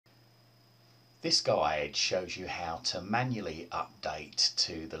This guide shows you how to manually update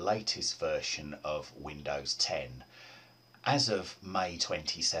to the latest version of Windows 10. As of May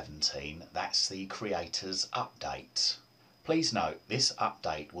 2017, that's the Creators Update. Please note this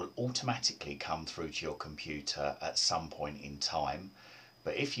update will automatically come through to your computer at some point in time,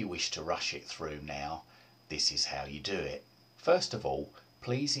 but if you wish to rush it through now, this is how you do it. First of all,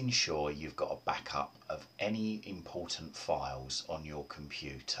 please ensure you've got a backup of any important files on your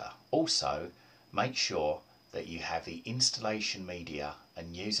computer. Also, make sure that you have the installation media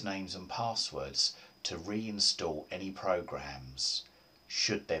and usernames and passwords to reinstall any programs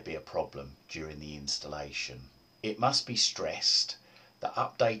should there be a problem during the installation. It must be stressed that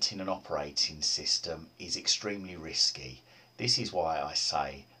updating an operating system is extremely risky. This is why I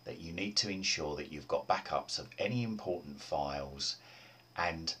say that you need to ensure that you've got backups of any important files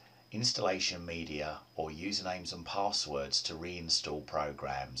and installation media or usernames and passwords to reinstall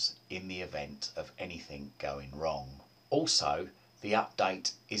programs in the event of anything going wrong. Also, the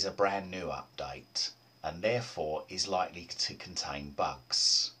update is a brand new update and therefore is likely to contain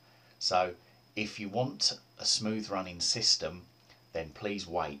bugs. So if you want a smooth running system, then please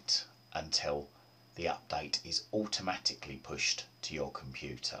wait until the update is automatically pushed to your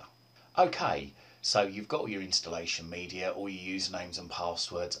computer. Okay, so you've got all your installation media, all your usernames and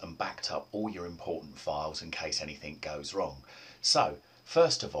passwords, and backed up all your important files in case anything goes wrong. So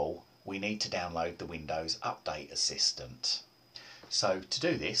first of all, we need to download the Windows Update Assistant. So to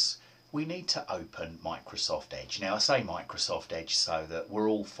do this, we need to open Microsoft Edge. Now I say Microsoft Edge so that we're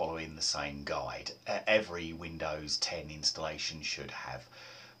all following the same guide. Every Windows 10 installation should have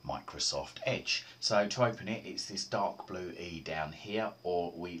Microsoft Edge. So to open it, it's this dark blue E down here,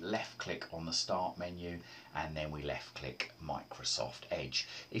 or we left click on the start menu and then we left click Microsoft Edge.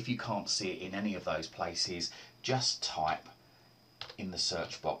 If you can't see it in any of those places, just type in the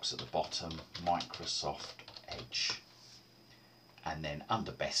search box at the bottom Microsoft Edge, and then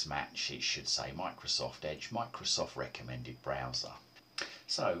under best match it should say Microsoft Edge, Microsoft recommended browser.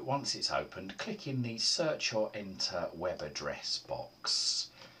 So once it's opened, click in the search or enter web address box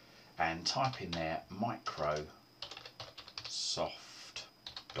and type in there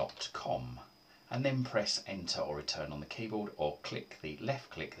microsoft.com and then press enter or return on the keyboard, or left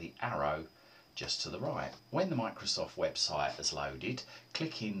click the arrow just to the right. When the Microsoft website has loaded,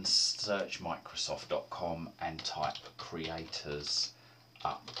 click in search microsoft.com and type Creators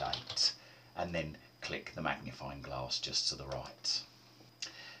Update and then click the magnifying glass just to the right.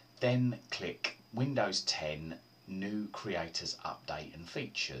 Then click Windows 10 New Creators Update and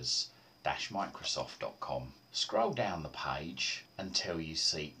Features Microsoft.com. Scroll down the page until you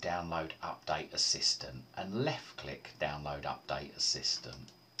see Download Update Assistant and left click Download Update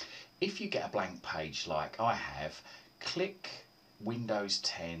Assistant. If you get a blank page like I have, click Windows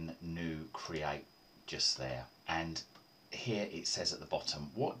 10 New Create just there, and here it says at the bottom,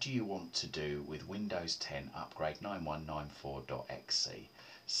 what do you want to do with Windows 10 Upgrade 9194.exe?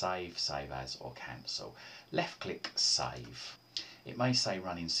 Save, save as, or cancel. Left click Save. It may say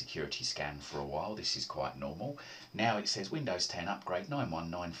running security scan for a while, this is quite normal. Now it says Windows 10 Upgrade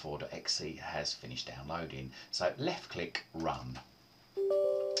 9194.exe has finished downloading, so left click Run.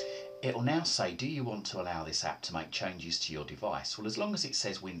 It will now say, do you want to allow this app to make changes to your device? Well, as long as it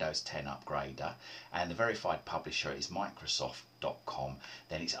says Windows 10 Upgrader and the verified publisher is Microsoft.com,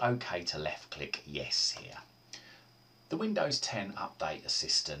 then it's okay to left click Yes here. The Windows 10 Update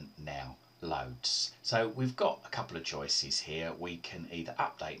Assistant now loads. So we've got a couple of choices here. We can either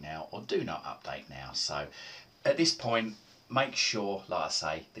update now or do not update now. So at this point, make sure, like I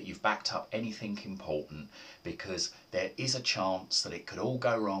say, that you've backed up anything important, because there is a chance that it could all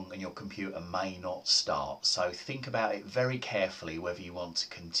go wrong and your computer may not start. So think about it very carefully whether you want to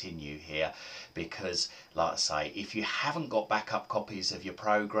continue here, because like I say, if you haven't got backup copies of your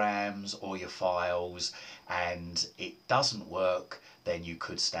programs or your files and it doesn't work, then you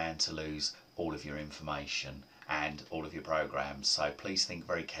could stand to lose all of your information and all of your programs. So please think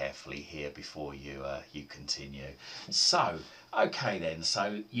very carefully here before you continue. So okay then,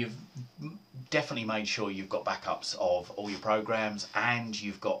 so you've definitely made sure you've got backups of all your programs and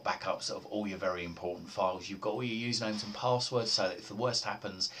you've got backups of all your very important files. You've got all your usernames and passwords so that if the worst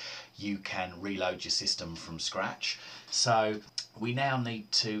happens you can reload your system from scratch. So we now need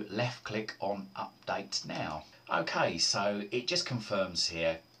to left click on Update Now. Okay, so it just confirms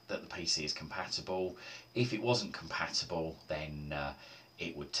here that the PC is compatible. If it wasn't compatible, then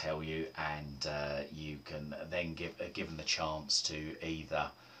it would tell you, and you can then given the chance to either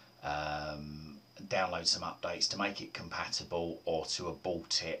download some updates to make it compatible or to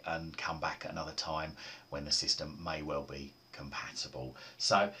abort it and come back at another time when the system may well be compatible. compatible.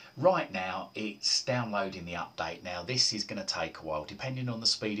 So right now it's downloading the update. Now this is going to take a while, depending on the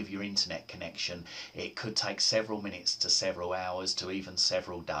speed of your internet connection. It could take several minutes to several hours to even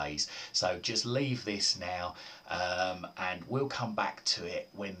several days. So just leave this now, and we'll come back to it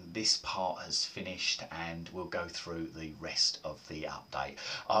when this part has finished, and we'll go through the rest of the update.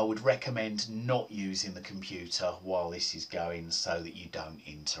 I would recommend not using the computer while this is going so that you don't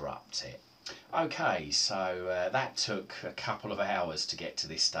interrupt it. Okay, so that took a couple of hours to get to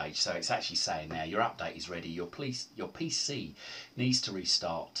this stage. So it's actually saying now your update is ready. Your PC needs to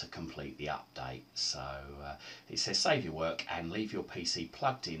restart to complete the update. So it says save your work and leave your PC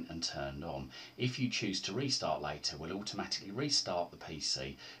plugged in and turned on. If you choose to restart later, we'll automatically restart the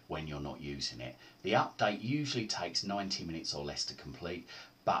PC when you're not using it. The update usually takes 90 minutes or less to complete,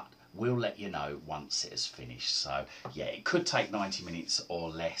 but we'll let you know once it has finished. So yeah, it could take 90 minutes or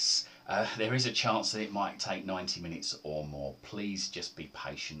less. There is a chance that it might take 90 minutes or more. Please just be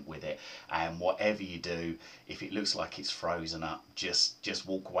patient with it, and whatever you do, if it looks like it's frozen up, just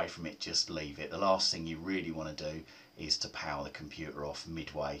walk away from it, just leave it. The last thing you really want to do is to power the computer off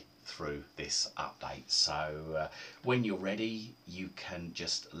midway through this update. So when you're ready, you can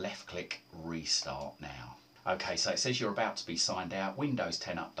just left click restart now. Okay, so it says you're about to be signed out. Windows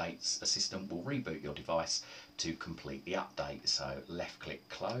 10 Updates Assistant will reboot your device to complete the update. So left click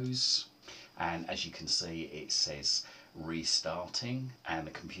close, and as you can see it says restarting, and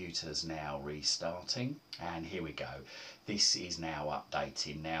the computer's now restarting, and here we go. This is now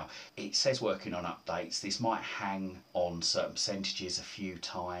updating. Now it says working on updates. This might hang on certain percentages a few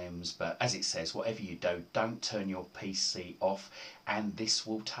times, but as it says, whatever you do, don't turn your PC off, and this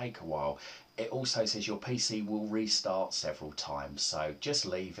will take a while. It also says your PC will restart several times, so just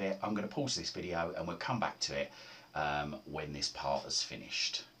leave it. I'm going to pause this video and we'll come back to it when this part is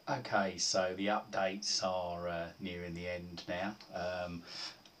finished. Okay, so the updates are nearing the end now.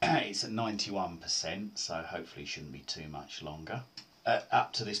 It's at 91%, so hopefully it shouldn't be too much longer.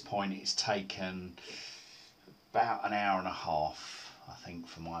 Up to this point it's taken about an hour and a half, I think,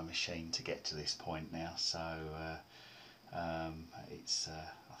 for my machine to get to this point now. So it's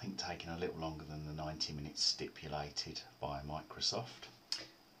I think taking a little longer than the 90 minutes stipulated by Microsoft.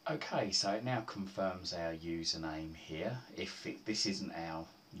 Okay, so it now confirms our username here. If this isn't our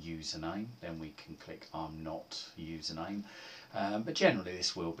username, then we can click I'm not username, but generally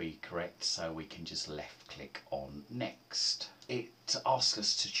this will be correct, so we can just left click on next. It asks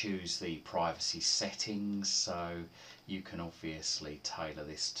us to choose the privacy settings, so you can obviously tailor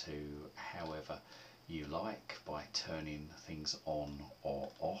this to however you like by turning things on or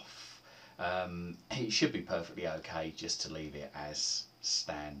off. It should be perfectly okay just to leave it as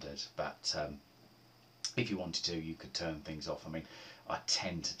standard, but if you wanted to, you could turn things off. I mean, I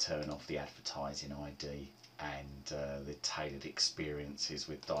tend to turn off the advertising ID and the tailored experiences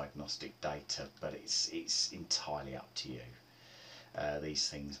with diagnostic data, but it's entirely up to you. These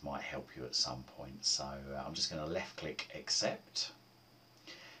things might help you at some point, so I'm just going to left click accept.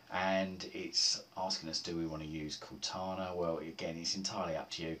 And it's asking us, do we want to use Cortana? Well, again, it's entirely up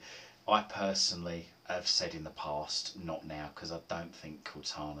to you. I personally have said in the past, not now, because I don't think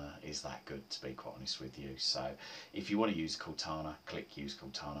Cortana is that good, to be quite honest with you. So if you want to use Cortana, click use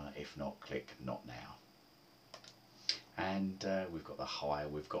Cortana. If not, click not now. And we've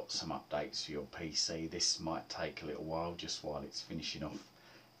got we've got some updates for your PC. This might take a little while, just while it's finishing off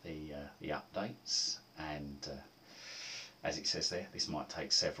the updates, and as it says there, this might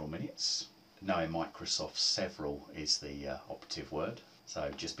take several minutes. Knowing Microsoft, several is the operative word,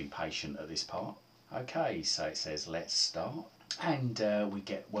 so just be patient at this part. Okay, so it says let's start, and we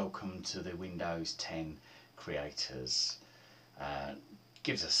get welcome to the Windows 10 creators.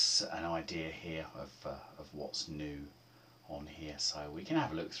 Gives us an idea here of what's new on here, so we can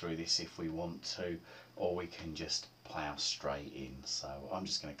have a look through this if we want to, or we can just plough straight in. So I'm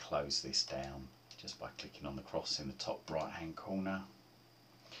just going to close this down just by clicking on the cross in the top right hand corner,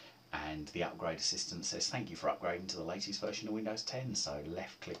 and the upgrade assistant says thank you for upgrading to the latest version of Windows 10, so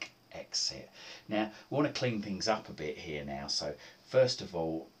left click exit. Now we want to clean things up a bit here now, so first of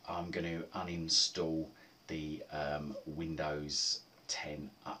all I'm going to uninstall the Windows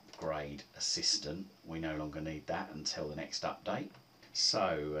 10 upgrade assistant. We no longer need that until the next update.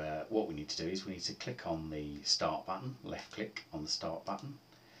 So what we need to do is we need to click on the start button, left click on the start button,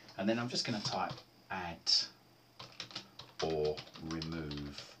 and then I'm just going to type add or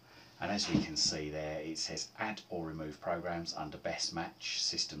remove, and as we can see there it says add or remove programs under best match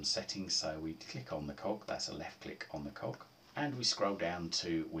system settings. So we click on the cog, that's a left click on the cog, and we scroll down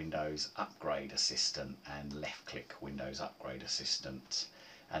to Windows Upgrade Assistant and left click Windows Upgrade Assistant,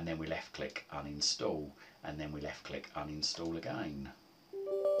 and then we left click uninstall, and then we left click uninstall again.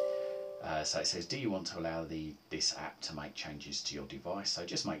 So it says, do you want to allow this app to make changes to your device? So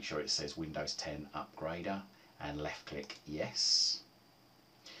just make sure it says Windows 10 Upgrader and left click yes.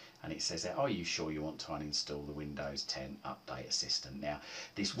 And it says, are you sure you want to uninstall the Windows 10 Update Assistant? Now,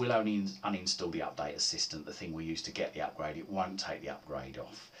 this will only uninstall the Update Assistant, the thing we use to get the upgrade. It won't take the upgrade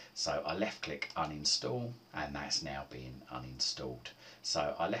off. So I left click uninstall, and that's now being uninstalled.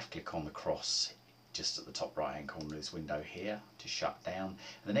 So I left click on the cross just at the top right hand corner of this window here to shut down.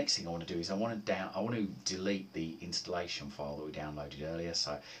 And the next thing I want to do is I want to delete the installation file that we downloaded earlier.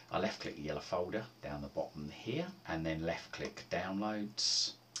 So I left click the yellow folder down the bottom here, and then left click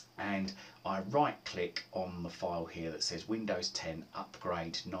downloads, and I right click on the file here that says Windows 10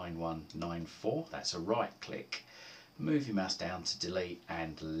 Upgrade 9194. That's a right click. Move your mouse down to delete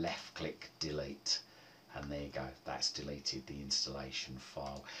and left click delete. And there you go, that's deleted the installation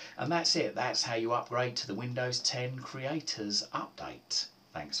file. And that's it, that's how you upgrade to the Windows 10 Creators Update.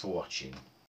 Thanks for watching.